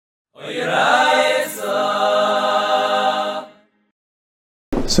So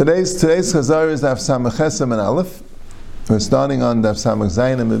today's Chazara is Daf Samach Chesem and Aleph. We're starting on Daf Samach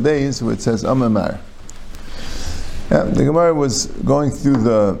Zayin and Bebeis, where it says Amamar. Yeah, the Gemara was going through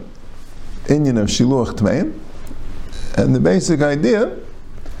the inyan of Shiluach Tmeim, and the basic idea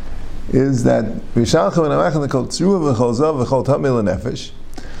is that the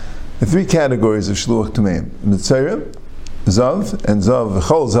three categories of Shiluach Tmeim: Mitzayra, Zav, and Zav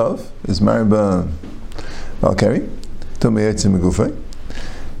v'chol Zav is Marba Balkari, Tumei Yetzim Megufay.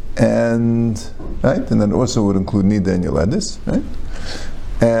 And that also would include Nida and Yoledis, right?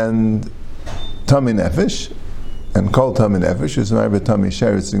 And Tami Nefesh, and Kol Tami Nefesh, is Marba Tami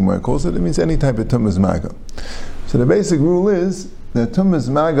Sheretz, the Gemara calls it. It means any type of Tumas Maga. So the basic rule is that Tumas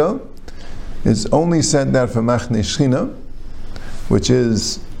Maga is only sent out for Machne Shechina, which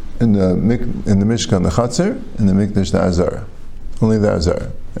is in the Mishkan, the Chatzar, and the Mikdash, the Azara. Only the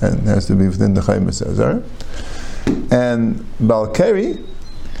Azara. And it has to be within the Chaimus Azara. And Balkari,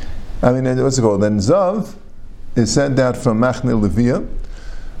 what's it called? Then Zav is sent out from Machne Levia,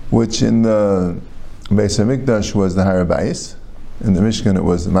 which in the Beis HaMikdash was the Harabayis. In the Mishkan it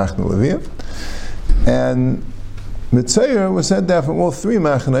was the Machne Levia. And Mitzayir was sent out from all three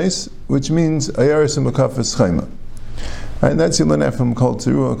Machnes, which means Ayaris and Makafas Chaima. And that's you learn that from Kol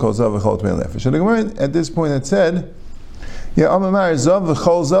Tzirua, Kol Zav, Kol Tmei Nefesh. So the Gemara at this point had said, Amamar Zav,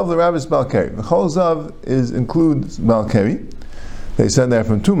 V'chol Zav, the Rabbis Balkari. V'chol Zav includes Balkari. They said that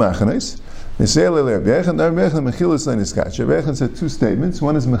from two Machanes. They say Rabbi Yechon said two statements.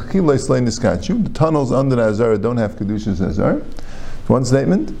 One is Mechilas Leiniskachu. The tunnels under the Azara don't have Kedushas Azara. One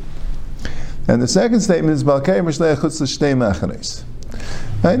statement. And the second statement is Balkari Mishleach Chutz L'Shtei Machanes.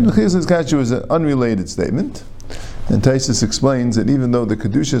 Right? Mechilas Leiniskachu is an unrelated statement. And Taisus explains that even though the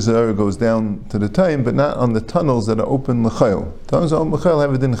Kedusha Azara goes down to the time, but not on the tunnels that are open l'chayil. Tunnels are open l'chayil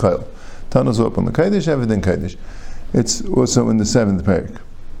have a din chayil. Tunnels are open l'kaydish have a din kaydish. It's also in the 7th parak.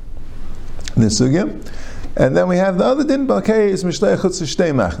 This sugya. And then we have the other din, Balkari is Mishlei Chutz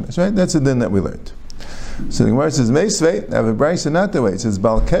Shtei Machnes, right? That's the din that we learned. So the Gemara says, Meisvei, I have a brayso not the way. It says,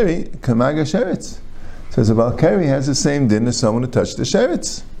 Balkari Kamaga Sheretz. It says, a Balkari has the same din as someone who touched the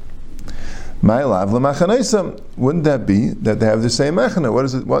Sheretz. My lav l'machanesam. Wouldn't that be that they have the same machana? What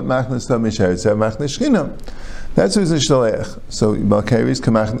is it? What machana is Tamei Sheretz? They have machana Shechina. That's who's the Shaleach. So Balkari is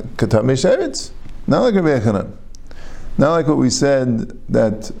Tamei Sheretz. Not like Rabbi Yechanan. Not like what we said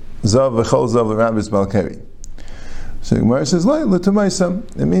that Zav v'chol Zav l'Rabbis Balkari. So Gemara says, l'tumaisam.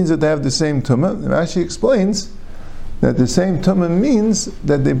 It means that they have the same tumah. And Rashi explains that the same tumah means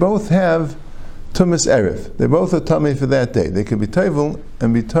that they both have tumas erev. They both are tummy for that day. They could be tevel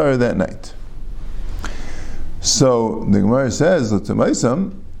and be tar that night. So the Gemara says,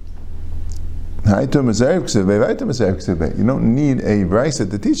 l'tumaisam. You don't need a brayso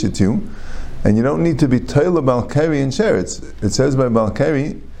to teach it to you. And you don't need to be Toila Balkari and Sheretz. It says by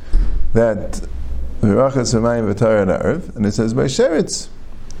Balkari that V'rachas Hamayim V'tar Ha'arav, and it says by Sheretz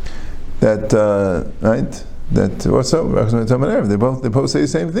that that also V'rachas Hamayim V'tar Ha'arav. They both say the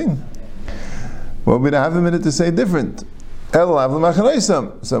same thing. Well, we don't have a minute to say different. El Lav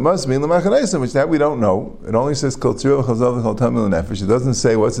L'Machaneisam. So it must mean L'Machaneisam, which that we don't know. It only says Kol Tzirua V'chol Zav V'chol Tamei Nefesh. It doesn't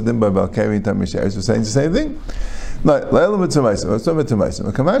say what's the din by Balkari and Tamei Sheretz. We're saying the same thing. No, Le'elam B'Tumaisam. Let's talk about Tumaisam.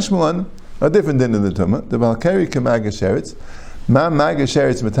 A Kamash Malan. A different din in the Tumah. The Balkari Kamaga Sheretz. Ma Maga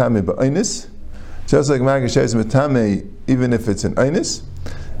Sheretz Matame Ba'Einis. Just like Maga Sheretz Matame, even if it's an Einis.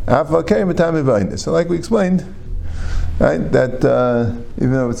 Af Balkari Matame Ba'Einis. So like we explained, right, that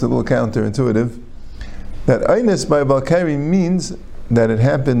even though it's a little counterintuitive, that Einis by Balkari means that it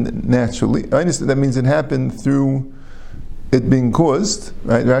happened naturally. Einis, that means it happened through it being caused.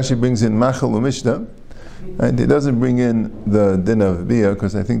 Right? Rashi brings in Machal Umishta. And it doesn't bring in the din of Bia,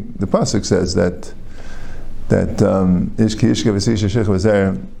 because I think the pasuk says that Ishki Ishka V'Sisha Shech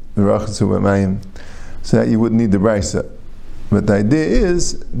V'Zer V'Rachatzu V'Mayim, so that you wouldn't need the brayso. But the idea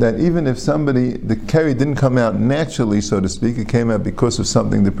is that even if the carry didn't come out naturally, so to speak, it came out because of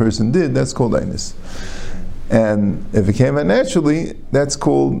something the person did, that's called Einis. And if it came out naturally, that's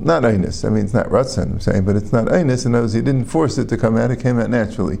called not Einis. I mean, it's not Ratzon, I'm saying, but it's not Einis. In other words, he didn't force it to come out, it came out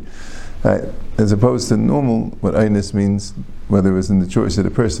naturally. Right. As opposed to normal, what Einis means, whether it was in the choice of the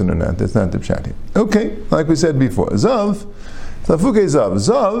person or not, that's not the pshat here. Okay, like we said before, Zav,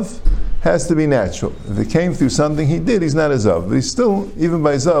 Zav has to be natural. If it came through something he did, he's not a Zav. But he's still, even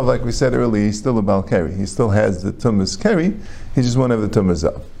by Zav, like we said earlier, he's still a Balkari. He still has the Tumas Keri, he just won't have the Tumas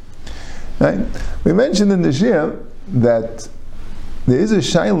Zav. Right? We mentioned in the Shia that there is a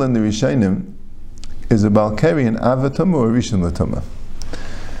Shaila in the Rishayim, is a Balkari an Avatama or Rishon Latama?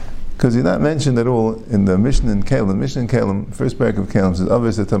 Because he's not mentioned at all in the Mishnah in Kalim. Mishnah in Kalim, first parak of Kalim says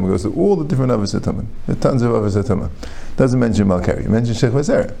Avos HaTamah, goes to all the different Avos HaTamah. There are tons of Avos HaTamah. Doesn't mention Balkari. Mentions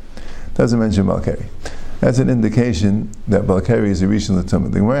Chazara. Doesn't mention Balkari. That's an indication that Balkari is a Rishon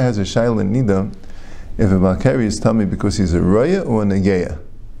L'Tamah. The Gemara has a Shaila Nida if a Balkari is Tameh because he's a Roya or a Negeya.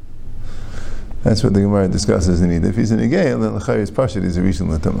 That's what the Gemara discusses in Nida. If he's a Negeya, then L'chari is Pashit, he's a Rishon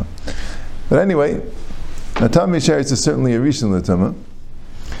L'Tamah. But anyway, a Tameh Sheretz is certainly a Rishon L'Tamah.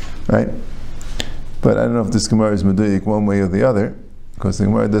 Right? But I don't know if this Gemara is Meduyik one way or the other, because the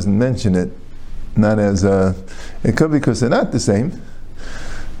Gemara doesn't mention it, not as it could be because they're not the same.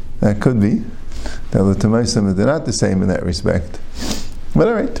 That could be. They're not the same in that respect. But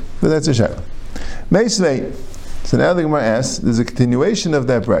alright, but that's a shayla. Meisvei. So now the Gemara asks, there's a continuation of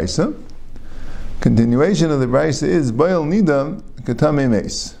that brisa. Continuation of the brisa is Bayal Nida Katame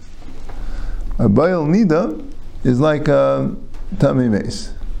Meis. A Bayal Nida is like a Tame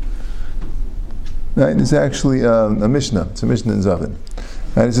Meis. Right? It's actually a Mishnah. It's a Mishnah in Zavin.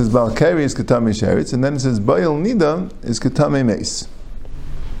 Right? It says Balkari is Katame Sheretz, and then it says Bayal Nida is Katame Meis.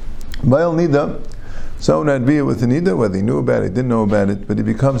 Bayal Nida, someone had beer with the Nida, whether he knew about it, didn't know about it, but he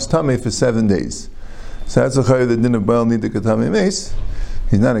becomes Tameh for 7 days. So that's a Chayr that didn't have Bayal Nida Katame Meis.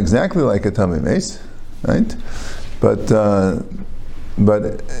 He's not exactly like a Tameh Meis, right? But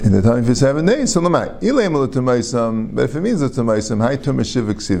in the time for 7 days, so lamai. But if it means l'tamaisam, hai tumah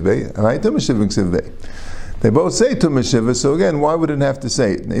shivik sivvei, hai tumah shivik sivvei. They both say tumah shiva, so again, why would it have to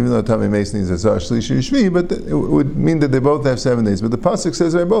say it? Even though Tameh Meis needs a zar shlishi shvi, but it would mean that they both have 7 days. But the pasuk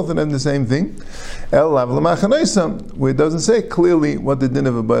says they're both of them the same thing. El lav l'machanaisam, where it doesn't say clearly what the din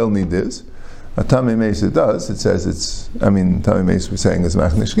of a Bayal Nid is. A Tameh Meis it does. It says Tameh Meis we're saying is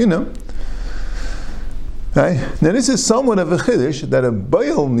machneshkina. Right? Now this is somewhat of a chiddush that a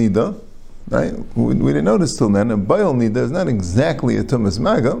Bayal Nida, right? We didn't notice till then, a Bayal Nida is not exactly a Tumas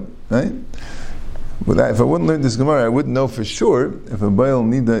Maga, right? If I wouldn't learn this Gemara, I wouldn't know for sure if a Bayal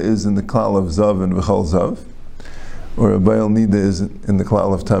Nida is in the klal of Zav and V'chol Zav, or a Bayal Nida is in the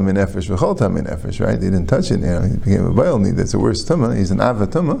klal of Tameh Nefesh, V'chol Tameh Nefesh, right? He didn't touch it, he became a Bayal Nida. It's a worse Tumah, he's an Ava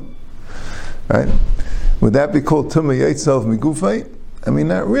Tumah, right? Would that be called Tumah Yetzav Migufay? I mean,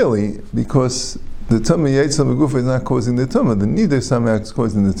 not really, because the Tumah Yetzav Migufay is not causing the Tumah. The Nida somehow is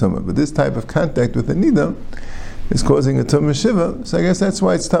causing the Tumah. But this type of contact with the Nida is causing a Tumah Shiva, so I guess that's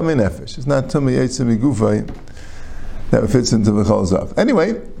why it's Tameh Nefesh. It's not Tumah Yetzav Migufay that fits into the Chol Zav.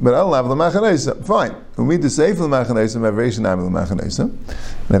 Anyway, but I'll have l'machanaisa. Fine. When we do seif l'machanaisa, we have reish and am l'machanaisa.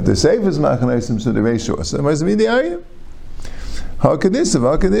 And if the seif is l'machanaisa, so the reish also. Where's the area?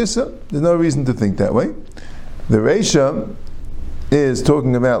 Hakadisa. There's no reason to think that way. The reisha is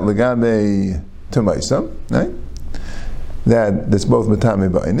talking about legabe tumaisa, right? That's both matame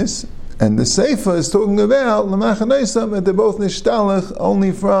ba'inus. And the Seifa is talking about l'machanaisa, that they're both nishtalach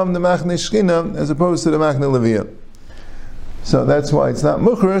only from the machne shchina as opposed to the machne leviyah. So that's why it's not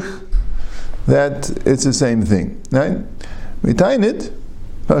mukhrich that it's the same thing, right? We tie it,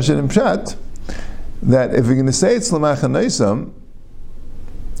 Pashat and Pshat, that if we're going to say it's l'machanaisa,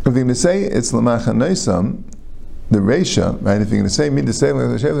 the reisha, right? If you're going to say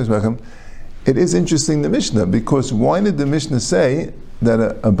it is interesting the Mishnah, because why did the Mishnah say that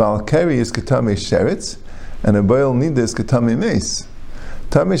a Balkari is Katame Sheretz and a Bayal Nida is Katame Meis?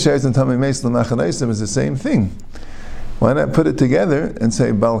 Tameh Sheretz and Tameh Meis l'machanaisam is the same thing. Why not put it together and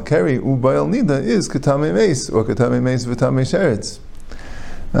say Balkari u Bayal Nida is Katame Meis or Katame Meis v'Tameh Sheretz?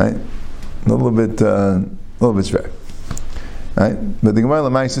 Right? A little bit strange. Right? But the Gemara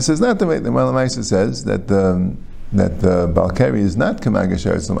L'Maisa says not the way. The Gemara L'Maisa says that the Balkari is not Kamaga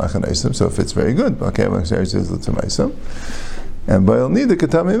Sheretz l'machanaisam, so it fits very good. Balkari Sheretz is l'tamaisam, and Bayal Nida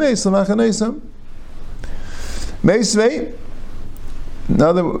Katame Meis l'machanaisam. Meisvei,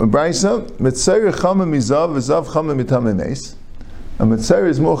 another brayso, Mitzayir Chama Mizav, Zav Chama Mitame Meis. A Mitzayir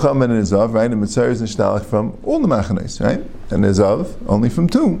is more Chama than a Zav, right? And Mitzayir is nishtalach from all the machanais, right? And a Zav only from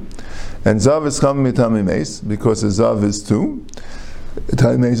 2. And Zav is Chama Mitame Meis, because a Zav is 2.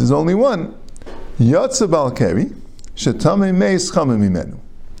 Mitame Meis is only 1. Yatsa Balkari, Shetame Meis Chama Mimenu.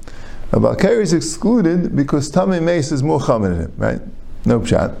 A Balkari is excluded because Tame Meis is more Chama than him, right? No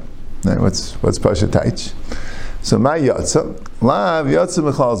pshat. Right? What's Pasha Taich? So my Yatsa, Lav Yatsa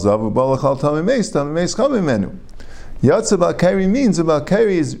Mechal Zav, Ubalachal Tame Meis Chama Mimenu. Yatsa Balkari means a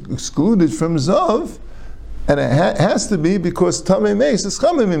Balkari is excluded from Zav, and it has to be because Tameh Meis is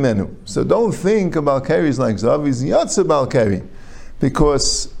Chama Mimenu. So don't think a Balkari is like Zav, he's Yatsa Balkari,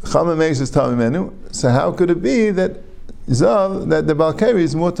 because Chama Meis is Tameh Mimenu. So how could it be that Zav, that the Balkari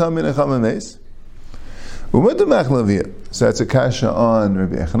is more Tameh than Chama Meis? So that's a kasha on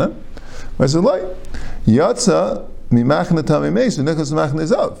Rabbi Yochanan. Whereas a light Yatsa mimachne tamei meis v'nichnas machne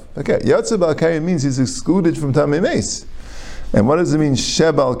zav. Okay, yotze balkari means he's excluded from tamei meis. And what does it mean? She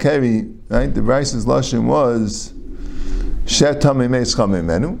balkari, right? The Bryce's lashon was she tamei meis chamei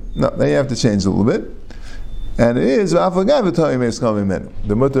menu. No, then you have to change a little bit. And it is v'afagav tamei meis chamei menu.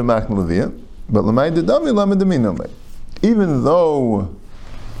 The mutter machne levia, but l'may dedami lamed deminome. Even though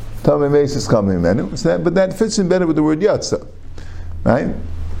tamei meis is chamei menu, but that fits in better with the word yotze, right?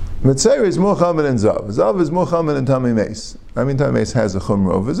 Mitzvah is more chamer than zav. Zav is more chamer than tamei meis. I mean, tamei meis has a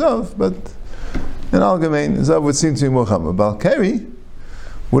chumrah over zav, but in allgemein, zav would seem to be more chamer. Balkari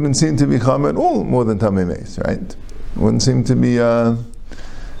wouldn't seem to be chamer at all more than tamei meis, right? Wouldn't seem to be right,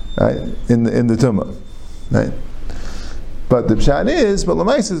 in the tumah, right? But the pshat is, but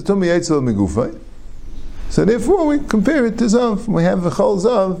l'mais is the tumah yetzel megufay. So therefore, we compare it to zav. We have the chol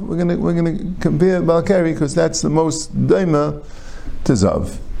zav. We're gonna compare balkari because that's the most daima to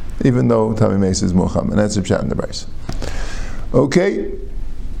zav, even though tamei meis is more chamer, and that's the pshat in the brayso. Okay.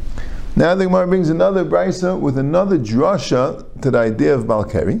 Now the Gemara brings another brayso with another drasha to the idea of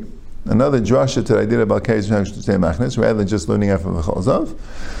balkari, another drasha to the idea of balkari's machnes, rather than just learning after the chol zav,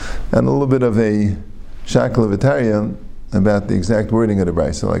 and a little bit of a shackle of Itaria about the exact wording of the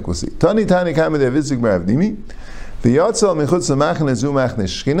brayso, like we'll see. Tani kamed avizik b'avdimi, v'yotzal michutz machne zu machne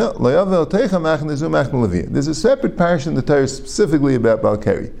shchina, lo yavel teicha machne zu machne levia. There's a separate parsha in the Torah specifically about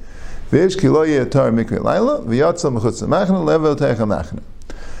balkari. V'yesh ki lo yetar mikri laila, v'yotzal michutz machne level teicha machne.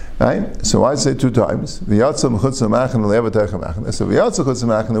 Right? So I say two times. V'yatza mechutz machne le'av teicha machne. So v'yatza chutz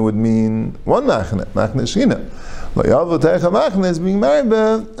machne would mean one machne shchina. Le'av teicha machne is being married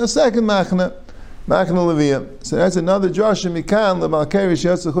by a second machne levia. So that's another drasha mikan le'malkeri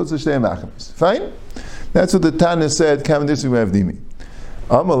she'yatza chutz shtei machnes. Fine? That's what the Tana said. Kam disig b'avdimi.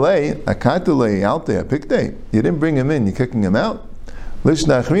 Amalei akatulei alte apikte. You didn't bring him in. You're kicking him out.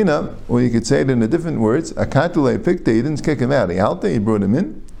 Lishnachrina, or you could say it in a different words. Akatulei apikte. You didn't kick him out. Alte, you brought him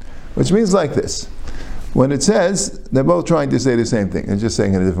in. Which means like this. When it says, they're both trying to say the same thing, and just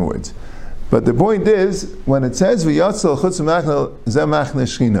saying it in different words. But the point is, when it says, V'yatzal chutz machne zeh machne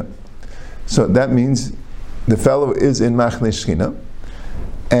shchina, so that means the fellow is in machne shchina,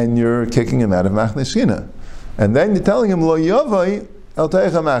 and you're kicking him out of machne shchina. And then you're telling him, Lo yavai el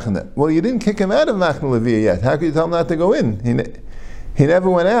teicha machne. Well, you didn't kick him out of machne levia yet. How could you tell him not to go in? He never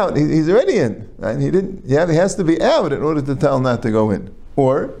went out. He's already in. Right? He has to be out in order to tell him not to go in.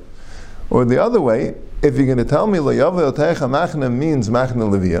 Or the other way, if you're going to tell me lo yavel teicha machne means machne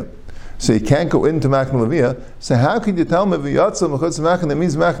levia, so you can't go into machne levia, so how could you tell me v'yatzel mechutz machne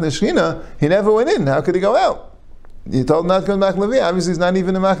means machne shchina? He never went in. How could he go out? You told him not to go to machne levia. Obviously, he's not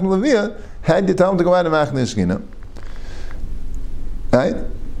even in machne levia. Had you tell him to go out of machne shchina, right?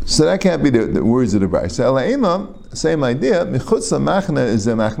 So that can't be the words of the brayso. So elaima, same idea. Mechutz machne is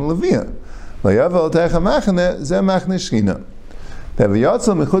the machne levia. Lo yavel teicha machne ze machne shchina. That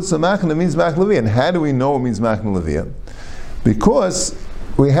v'yatzal mechutz machne means machne levia. And how do we know it means machne levia? Because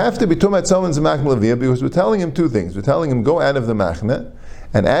we have to be talking about someone's machne levia because we're telling him two things. We're telling him go out of the machne,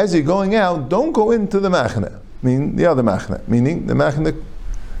 and as you're going out, don't go into the machne, meaning the other machne, meaning the machne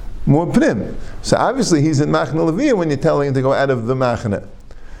more pnim. So obviously he's in machne levia when you're telling him to go out of the machne.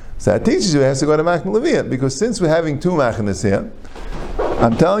 So that teaches you he has to go to machne levia, because since we're having two machnes here,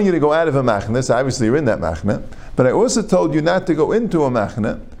 I'm telling you to go out of a machne, so obviously you're in that machne. But I also told you not to go into a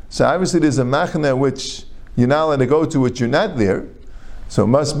machne, so obviously there's a machne which you're not allowed to go to, which you're not there. So it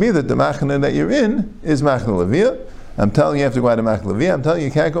must be that the machne that you're in is machne levia. I'm telling you have to go out of machne levia. I'm telling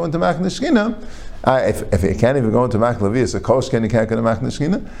you can't go into machne shchina. If you can't even go into machne levia, so koshken you can't go to machne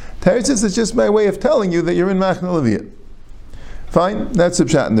shchina. Teretz is just my way of telling you that you're in machne levia. Fine, that's the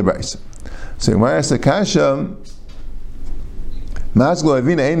pshat in the brayso. So when I ask the kasha, maybe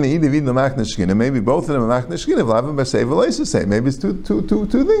both of them are machne shchina. Maybe it's two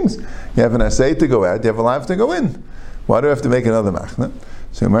things. You have an asay to go out, you have a life to go in. Why do I have to make another machne?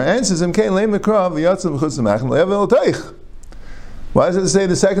 So my answer is, why does it say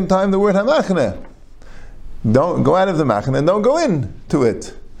the second time the word hamachne? Don't go out of the machne and don't go in to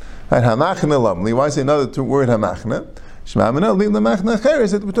it. Right? Hamachne lamli. Why say another word hamachne? Shma'amina li lamachne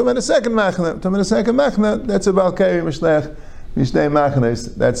acheres. We're talking about a second machne. We're talking about a second machne. That's about keri mishlech. Mishnei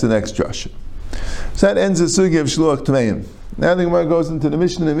Machnes, that's the next drasha. So that ends the sugi of Shluach Tmeim. Now the Gemara goes into the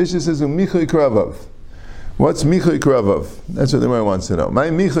Mishnah, and the Mishnah says, Michui Kravav. What's Michui Kravav? That's what the Gemara wants to know. My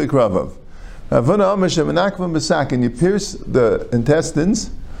Michui Kravav. And you pierce the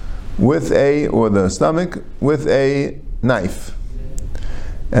intestines or the stomach with a knife.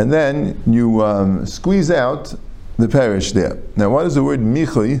 And then you squeeze out the perish there. Now what is the word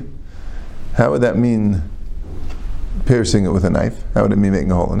Michui? How would that mean piercing it with a knife? How would it mean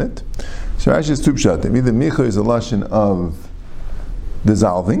making a hole in it? So Rashi is two pshatim. Either micha is a lashon of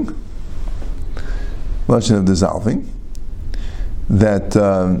dissolving, that,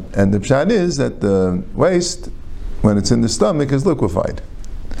 and the pshat is that the waste, when it's in the stomach, is liquefied.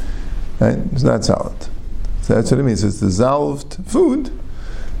 Right? It's not solid. So that's what it means. It's dissolved food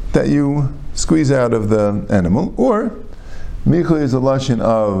that you squeeze out of the animal. Or micha is a lashon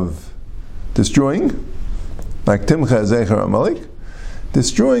of destroying, like timcha zecher amalik.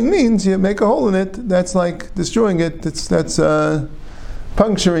 Destroying means you make a hole in it. That's like destroying it. That's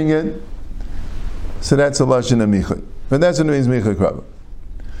puncturing it. So that's a lashon of micha. But that's what it means micha krava.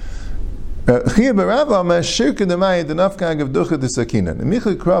 Chiyah b'Rava means shirka d'mayit the nafkag of ducha d'sakina. The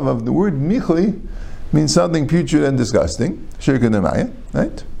micha krava, the word micha means something putrid and disgusting. Shirka d'mayit,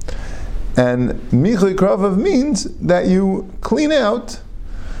 right? And micha krava means that you clean out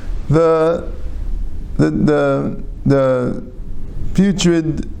the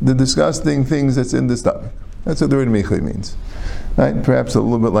putrid, the disgusting things that's in the stomach. That's what the word micha means. Right? Perhaps a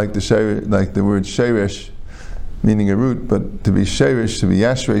little bit like the word sheresh, meaning a root, but to be sheresh, to be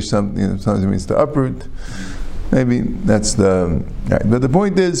yashresh, sometimes it means to uproot. Maybe that's the right. But the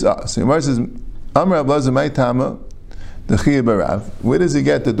point is, so Yomar says, Amar Ablaza Mai Tama, the Chiyah Barav. Where does he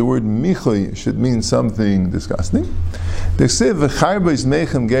get that the word michoy should mean something disgusting? The Ksiv v'charbais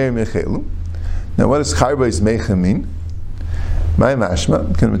meichem geir mechelu. Now, what does charbais meichem mean? My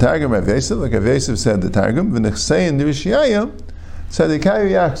mashma can Targum Rav Yosef, like Rav Yosef said the Targum, v'nechsein d'Rishiyaya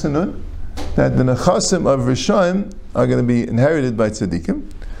tzadikayu yachsanun, that the nechasim of Rishayim are going to be inherited by tzaddikim.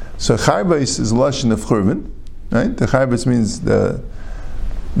 So charbais is lashon of churban, right? The charbais means the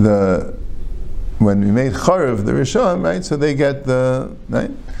when we made charav the Rishayim, right? So they get the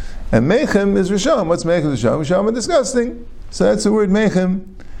right. And meichem is Rishayim. What's meichem Rishayim? Rishayim are disgusting. So that's the word meichem.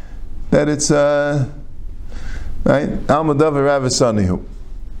 That it's right? Almadav Rav Sanihu,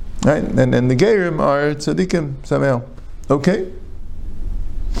 right? And the Gerim are tzaddikim somehow. Okay.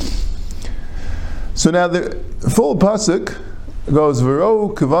 So now the full pasuk goes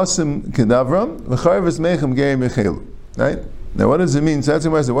V'ro Kavasim Kedavram V'charvus Meichem Gerim Mechelu. Right? Now what does it mean? So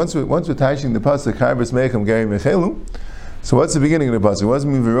that's once we're touching the pasuk Charvus Meichem Gerim Mechelu. So what's the beginning of the pasuk? What does it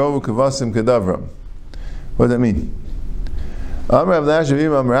mean V'ro Kavasim Kedavram? What does that mean? Amrav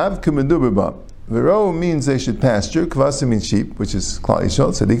Lashavim Amrav Kumedubibam. V'ro means they should pasture. Kavasim means sheep, which is Klal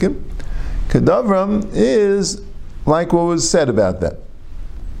Yisrael Tzadikim. Kedavram is like what was said about them.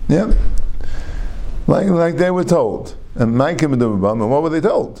 Yeah. Like they were told. And what were they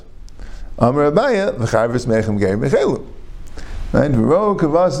told? Amar Abaya, v'charvus meichem geir mechelu. Right? V'ro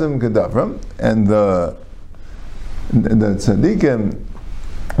kavasim kedavram. And the tzaddikim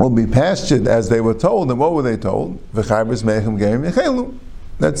will be pastured as they were told. And what were they told? V'charvus meichem geir mechelu.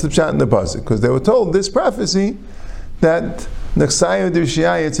 That's the pshat in the pasuk. Because they were told this prophecy that nechsayu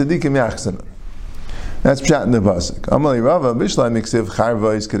d'rishiyaya tzaddikim yachsanun. That's pshat in the pasuk. Amali Rava Bishlai miksiv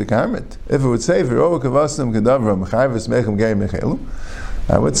charvos kedekarmet. If it would say v'ro kavasim kedavram charvos meichem geir mechelu,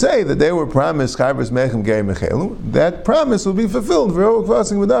 I would say that they were promised charvos meichem geir mechelu. That promise will be fulfilled. V'ro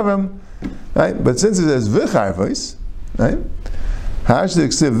kavasim kedavram, right? But since it says v'charvos, right? Hash the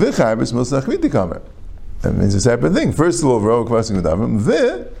ksiv v'charvos musach v'tikamer. That means a separate thing. First of all, v'ro kavasim kedavram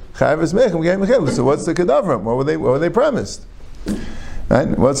v'charvos meichem geir mechelu. So what's the kedavram? What were they promised? Right?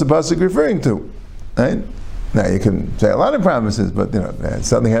 What's the pasuk referring to? Right? Now you can say a lot of promises, but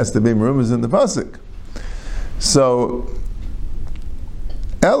something has to be rumors in the pasuk. So,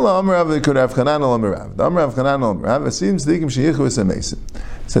 Ella Amrav could have Chanan al Amrav. The Amrav Chanan al Amrav. It seems Tzadikim sheyichu esamesim.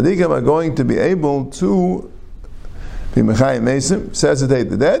 Tzadikim are going to be able to be mechayim mesim, resuscitate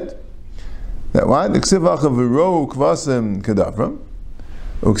the dead. That what? Ksivacha v'ro kvasim kedavram.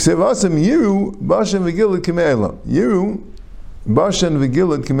 Uksivasim yiru bashem v'gilad k'me'elam. Yiru Bashan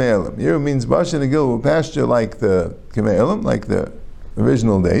v'gilad k'me'elam. Yeru means Bashan and Gilad will pasture like the k'me'elam, like the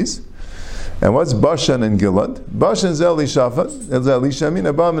original days. And what's Bashan and Gilad? Bashan is Elishafat, Elisha, mean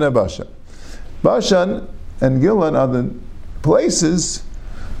Abam and Abashan. Bashan and Gilad are the places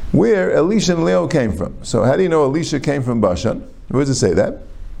where Elisha and Leo came from. So how do you know Elisha came from Bashan? Where does it say that?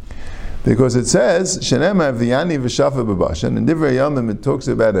 Because it says, Shenemar v'yani v'shafat b'Bashan. In Divrei Yamim it talks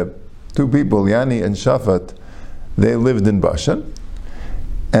about two people, Yani and Shafat. They lived in Bashan.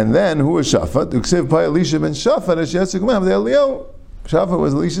 And then, who was Shafat? Uksiv pa Elisha ben Shafat, Ashiyatzikmam, the Eliyahu. Shafat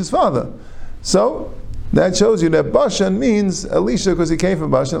was Elisha's father. So, that shows you that Bashan means Elisha, because he came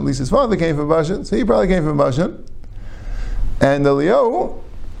from Bashan. Elisha's father came from Bashan, so he probably came from Bashan. And Eliyahu,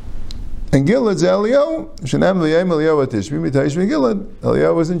 and Gilad's Eliyahu, Shanam Liyam Eliyahu Tishmi, Mitayshmi Gilad.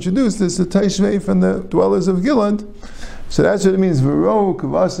 Eliyahu was introduced as the Tishmi from the dwellers of Gilad. So that's what it means, V'ro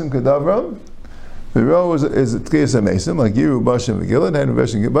Kavasim Kadavram. V'ro is Tchiyas HaMesim, like Yeru, Bashem, Megillah, and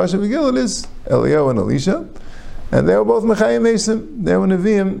Hedru, Bashem, Megillah is Eliyahu and Elisha, and they were both Mechayim Mesim. They were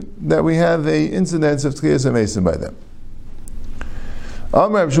Nevi'im that we have a incidence of Tchiyas HaMesim by them.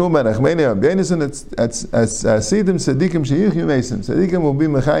 Amar Rav Shmuel ben Achmeni Rabbi Yonasan as Sidim Tzadikim Sheyichyu Mesim. Tzadikim will be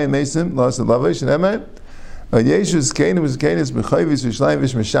Mechayim Mesim, Las Lavish and Emay. Yeshus Kenim is Kenis B'Chayvis V'Shlayim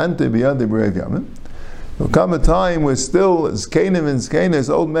V'Shmashante B'Yad B'Rev Yamim. There will come a time where still as Kenim and Kenis,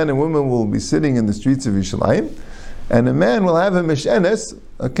 old men and women will be sitting in the streets of Yerushalayim, and a man will have a Meshenes,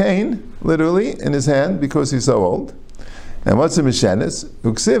 a cane, literally, in his hand because he's so old. And what's a Meshenes?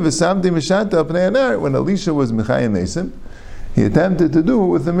 Uksiv V'Samti Meshanta Apnei Anar. When Elisha was Mechayim Mesim, he attempted to do it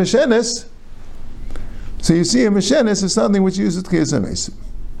with the Meshenes. So you see, a Meshenes is something which uses Tchiyas HaMesim.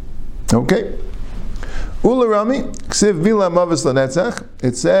 Okay? Ula Rami, Ksiv Bila Mavis Lanetzach.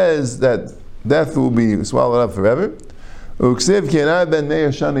 It says that death will be swallowed up forever. Uksiv Kienai Ben Meir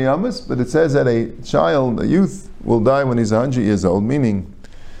Shani Yamas. But it says that a child, a youth, will die when he's 100 years old, meaning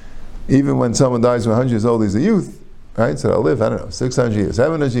even when someone dies when 100 years old, he's a youth. Right? So they'll live, 600 years,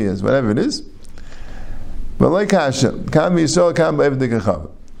 700 years, whatever it is. But like Hashem, Yisrael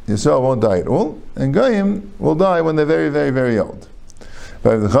won't die at all, and Goyim will die when they're very, very, very old.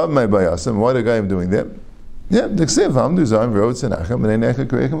 What are Goyim doing there? Yeah, it says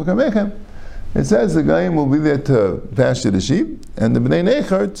the Goyim will be there to pasture the sheep, and the Bnei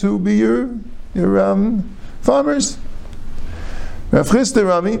Nechar to be your farmers. Rav Chisda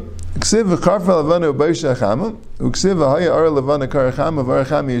Rami, Ksiv v'karfa lavana u'baisha achama, uksiv v'haya ar lavana kar achama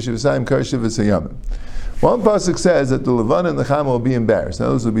v'aracham yeshivasayim kar shivasayamim. One pasuk says that the Levana and the Chama will be embarrassed. Now,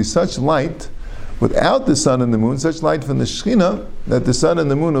 those will be such light without the sun and the moon, such light from the Shekhinah, that the sun and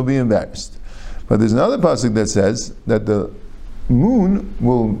the moon will be embarrassed. But there's another pasuk that says that the moon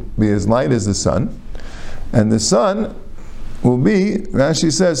will be as light as the sun, and the sun will be,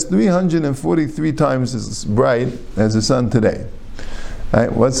 Rashi says, 343 times as bright as the sun today.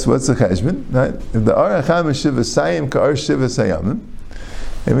 Right? What's the cheshbon? Right? If the Ar Acham is Shivasayim Ka'ar Shivasayamim,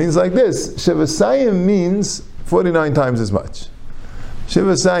 it means like this. Shivasayim means 49 times as much.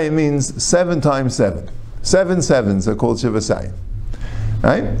 Shivasayim means 7 times 7. 7 sevens are called Shivasayim.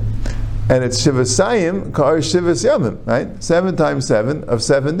 Right? And it's Shivasayim Ka'ar Shivasayamim. Right? 7 times 7 of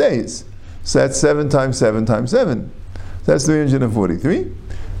 7 days. So that's 7 times 7 times 7. So that's 343.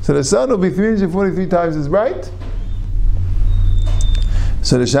 So the sun will be 343 times as bright.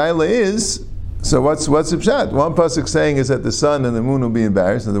 So the shaila is, so what's the pshat? One pasuk saying is that the sun and the moon will be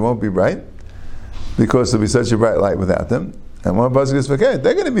embarrassed and they won't be bright because there'll be such a bright light without them. And one pasuk is, okay,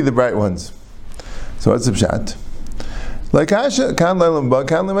 they're going to be the bright ones. So what's the pshat? Like Hasha, kan leilam ba,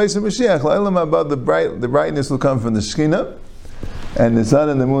 kan le'meisa Mashiach, leilam abad, the brightness will come from the Shekhinah, and the sun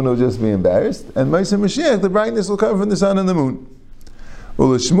and the moon will just be embarrassed. And meisa Mashiach, the brightness will come from the sun and the moon. But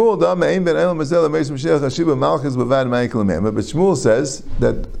Shmuel says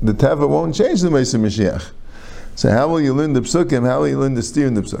that the Teva won't change the Meisa Mashiach. So how will you learn the Psukim? How will you learn the steer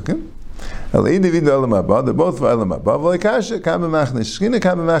in the Psukim? They're both for Elam Abba. There'll be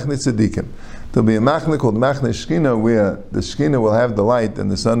a machne called Machne Shechina, where the Shechina will have the light and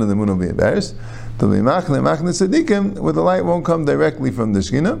the sun and the moon will be embarrassed. There'll be Machne Tzadikim, where the light won't come directly from the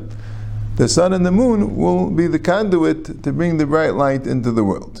Shechina. The sun and the moon will be the conduit to bring the bright light into the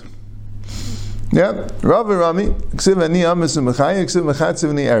world. Yeah, Rav Rami,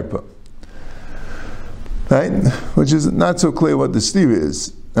 right? Which is not so clear what the stira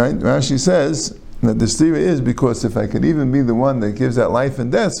is. Right? Rashi says that the stira is because if I could even be the one that gives that life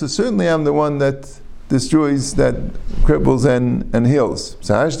and death, so certainly I'm the one that destroys, that cripples and heals.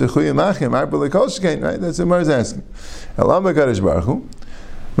 Right? That's what Mar is asking.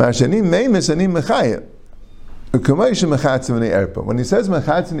 When he says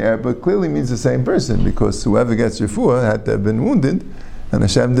mechatzin erpa, clearly means the same person, because whoever gets refuah had to have been wounded, and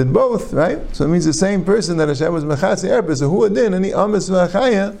Hashem did both, right? So it means the same person that Hashem was mechatzin erpa. So who adin any amis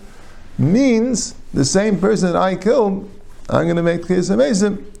v'achaya means the same person that I killed. I'm going to make tchiyas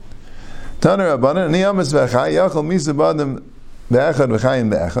hameisim. Tana Rabbanan ani amis v'achaya yachol misa b'adam be'echad v'chayim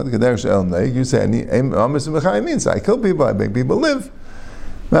be'echad k'derech she'el neig. You say ani amis v'achaya means I kill people, I make people live.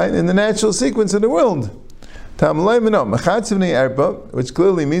 Right, in the natural sequence of the world. Which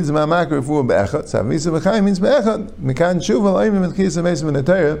clearly means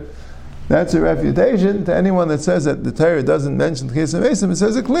that's a refutation to anyone that says that the Torah doesn't mention Tchiyas HaMeisim. It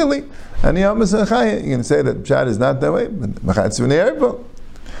says it clearly. You're going to say that Pshat is not that way, but Tchiyas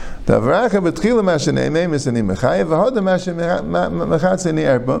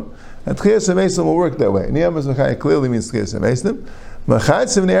HaMeisim will work that way. Niyamas Mechaya clearly means Tchiyas HaMeisim.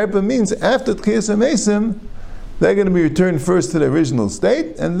 Mechatzim Ne'erpa means after Tchiyas HaMeisim, they're going to be returned first to their original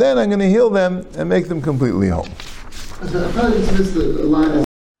state, and then I'm going to heal them and make them completely whole. I probably just missed a line.